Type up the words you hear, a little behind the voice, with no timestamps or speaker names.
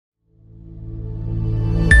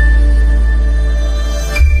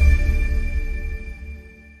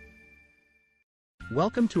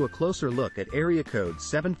Welcome to a closer look at Area Code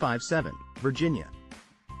 757, Virginia.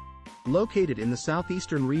 Located in the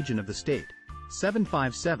southeastern region of the state,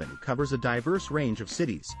 757 covers a diverse range of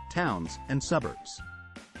cities, towns, and suburbs.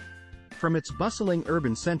 From its bustling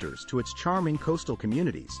urban centers to its charming coastal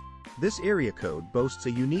communities, this area code boasts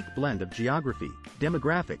a unique blend of geography,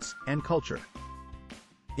 demographics, and culture.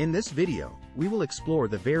 In this video, we will explore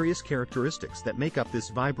the various characteristics that make up this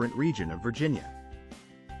vibrant region of Virginia.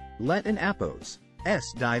 Let an appos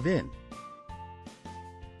dive in.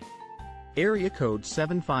 Area Code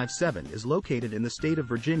 757 is located in the state of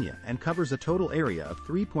Virginia and covers a total area of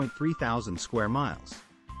 3.3 thousand square miles.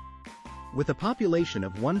 With a population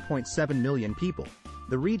of 1.7 million people,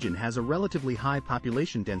 the region has a relatively high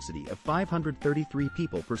population density of 533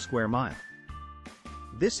 people per square mile.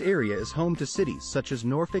 This area is home to cities such as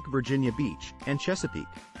Norfolk, Virginia Beach, and Chesapeake,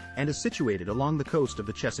 and is situated along the coast of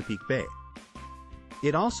the Chesapeake Bay.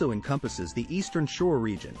 It also encompasses the Eastern Shore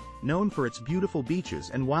region, known for its beautiful beaches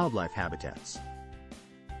and wildlife habitats.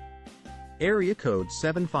 Area Code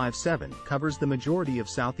 757 covers the majority of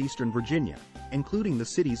southeastern Virginia, including the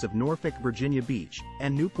cities of Norfolk, Virginia Beach,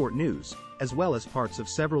 and Newport News, as well as parts of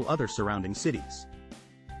several other surrounding cities.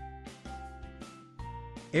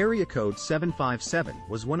 Area Code 757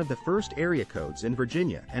 was one of the first area codes in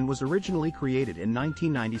Virginia and was originally created in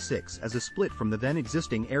 1996 as a split from the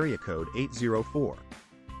then-existing Area Code 804.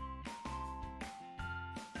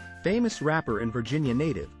 Famous rapper and Virginia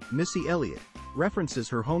native, Missy Elliott, references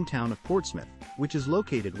her hometown of Portsmouth, which is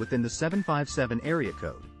located within the 757 area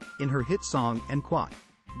code, in her hit song "And Quat,"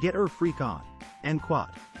 "Get 'Er Freak On," and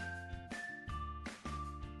 "Quat."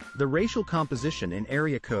 The racial composition in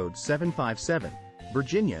Area Code 757,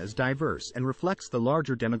 Virginia is diverse and reflects the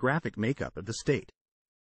larger demographic makeup of the state.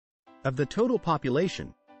 Of the total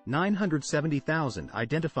population, 970,000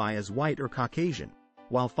 identify as white or Caucasian,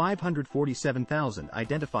 while 547,000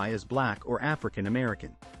 identify as Black or African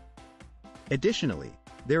American. Additionally,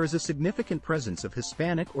 there is a significant presence of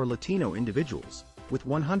Hispanic or Latino individuals, with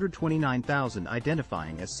 129,000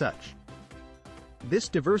 identifying as such. This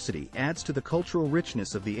diversity adds to the cultural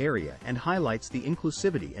richness of the area and highlights the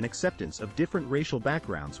inclusivity and acceptance of different racial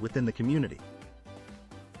backgrounds within the community.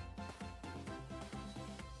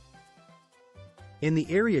 In the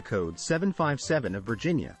Area Code 757 of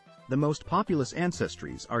Virginia, the most populous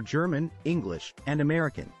ancestries are German, English, and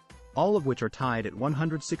American, all of which are tied at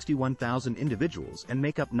 161,000 individuals and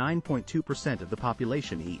make up 9.2% of the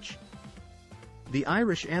population each. The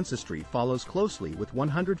Irish ancestry follows closely with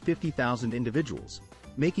 150,000 individuals,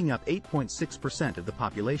 making up 8.6% of the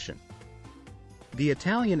population. The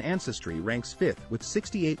Italian ancestry ranks fifth with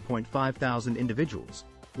 68.5 thousand individuals,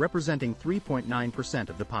 representing 3.9%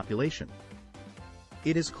 of the population.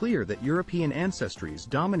 It is clear that European ancestries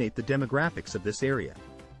dominate the demographics of this area,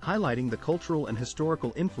 highlighting the cultural and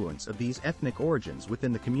historical influence of these ethnic origins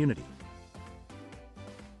within the community.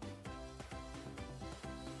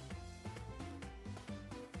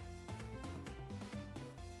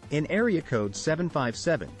 In Area Code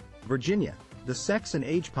 757, Virginia, the sex and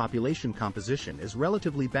age population composition is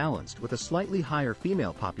relatively balanced with a slightly higher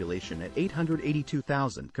female population at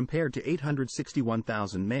 882,000 compared to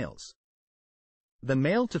 861,000 males. The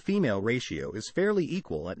male-to-female ratio is fairly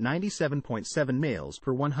equal at 97.7 males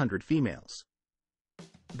per 100 females.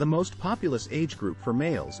 The most populous age group for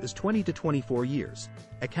males is 20 to 24 years,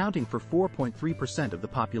 accounting for 4.3% of the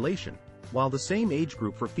population, while the same age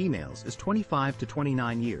group for females is 25 to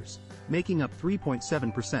 29 years, making up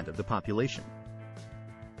 3.7% of the population.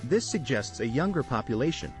 This suggests a younger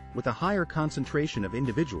population, with a higher concentration of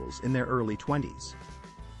individuals in their early 20s.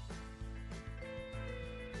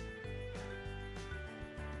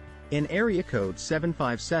 In Area Code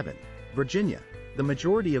 757, Virginia, the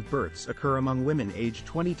majority of births occur among women aged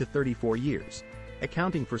 20 to 34 years,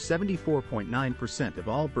 accounting for 74.9% of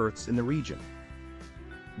all births in the region.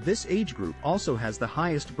 This age group also has the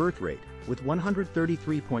highest birth rate, with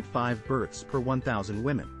 133.5 births per 1,000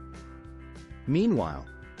 women. Meanwhile,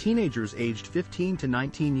 teenagers aged 15 to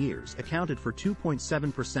 19 years accounted for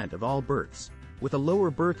 2.7% of all births, with a lower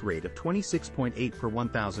birth rate of 26.8 per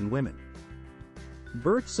 1,000 women.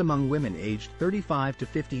 Births among women aged 35 to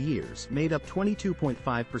 50 years made up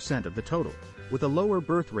 22.5% of the total, with a lower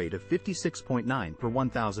birth rate of 56.9 per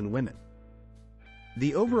 1,000 women.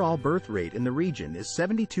 The overall birth rate in the region is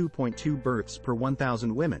 72.2 births per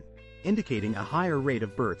 1,000 women, indicating a higher rate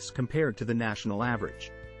of births compared to the national average.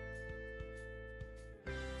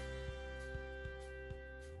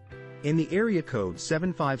 In the Area Code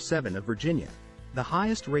 757 of Virginia, the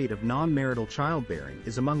highest rate of non-marital childbearing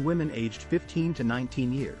is among women aged 15 to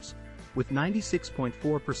 19 years, with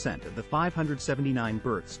 96.4% of the 579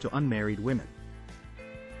 births to unmarried women.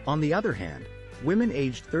 On the other hand, women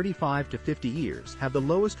aged 35 to 50 years have the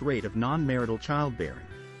lowest rate of non-marital childbearing,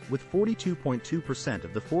 with 42.2%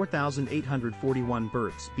 of the 4,841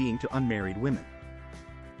 births being to unmarried women.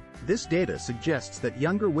 This data suggests that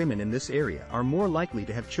younger women in this area are more likely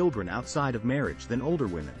to have children outside of marriage than older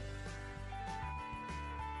women.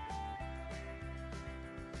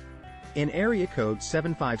 In Area Code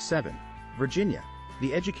 757, Virginia,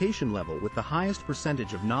 the education level with the highest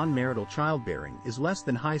percentage of non-marital childbearing is less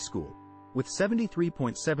than high school, with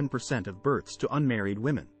 73.7% of births to unmarried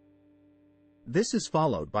women. This is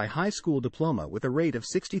followed by high school diploma with a rate of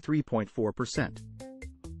 63.4%.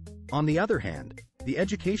 On the other hand, the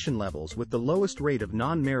education levels with the lowest rate of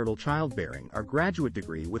non-marital childbearing are graduate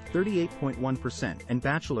degree with 38.1% and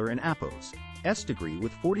bachelor and APOS degree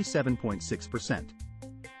with 47.6%.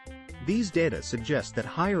 These data suggest that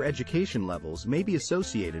higher education levels may be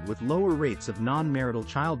associated with lower rates of non-marital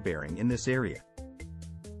childbearing in this area.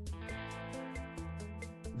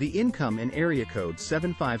 The income in Area Code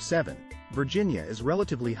 757, Virginia is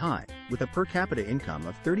relatively high, with a per capita income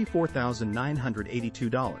of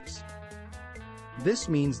 $34,982. This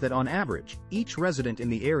means that on average, each resident in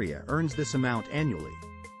the area earns this amount annually.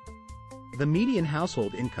 The median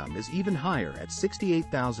household income is even higher at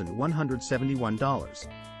 $68,171,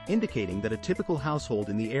 indicating that a typical household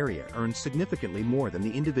in the area earns significantly more than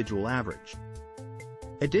the individual average.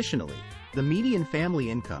 Additionally, the median family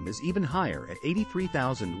income is even higher at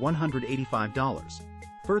 $83,185,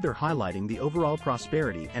 further highlighting the overall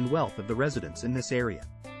prosperity and wealth of the residents in this area.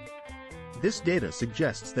 This data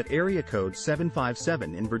suggests that Area Code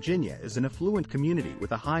 757 in Virginia is an affluent community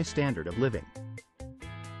with a high standard of living.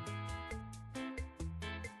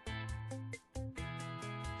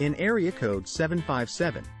 In Area Code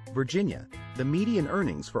 757, Virginia, the median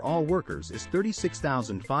earnings for all workers is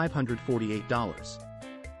 $36,548.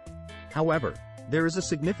 However, there is a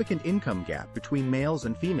significant income gap between males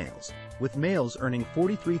and females, with males earning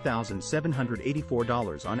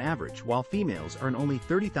 $43,784 on average while females earn only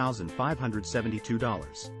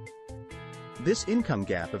 $30,572. This income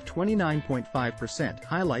gap of 29.5%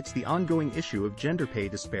 highlights the ongoing issue of gender pay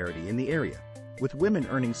disparity in the area, with women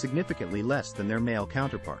earning significantly less than their male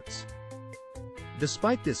counterparts.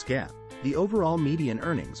 Despite this gap, the overall median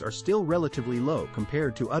earnings are still relatively low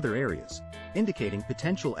compared to other areas, indicating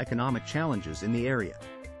potential economic challenges in the area.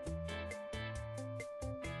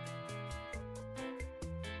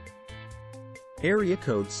 Area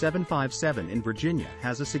Code 757 in Virginia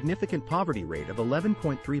has a significant poverty rate of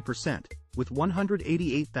 11.3%, with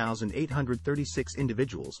 188,836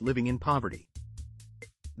 individuals living in poverty.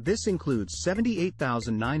 This includes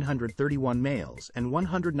 78,931 males and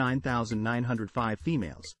 109,905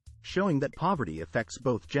 females, showing that poverty affects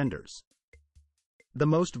both genders. The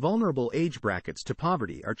most vulnerable age brackets to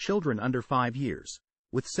poverty are children under 5 years,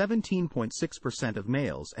 with 17.6% of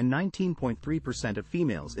males and 19.3% of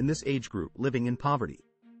females in this age group living in poverty.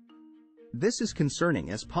 This is concerning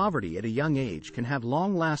as poverty at a young age can have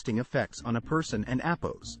long-lasting effects on a person and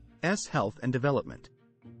APOS' health and development.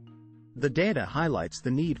 The data highlights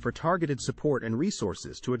the need for targeted support and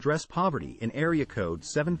resources to address poverty in Area Code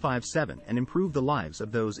 757 and improve the lives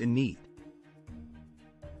of those in need.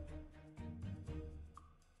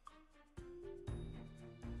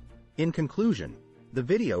 In conclusion, the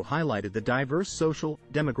video highlighted the diverse social,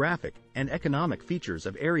 demographic, and economic features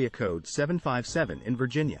of Area Code 757 in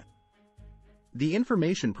Virginia. The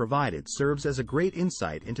information provided serves as a great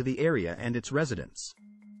insight into the area and its residents.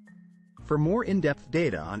 For more in-depth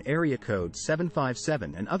data on Area Code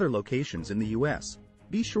 757 and other locations in the U.S.,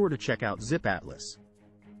 be sure to check out ZipAtlas.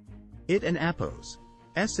 It and APOS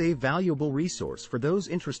a valuable resource for those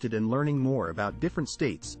interested in learning more about different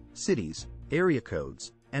states, cities, area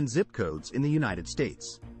codes, and zip codes in the United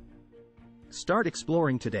States. Start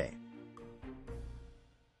exploring today.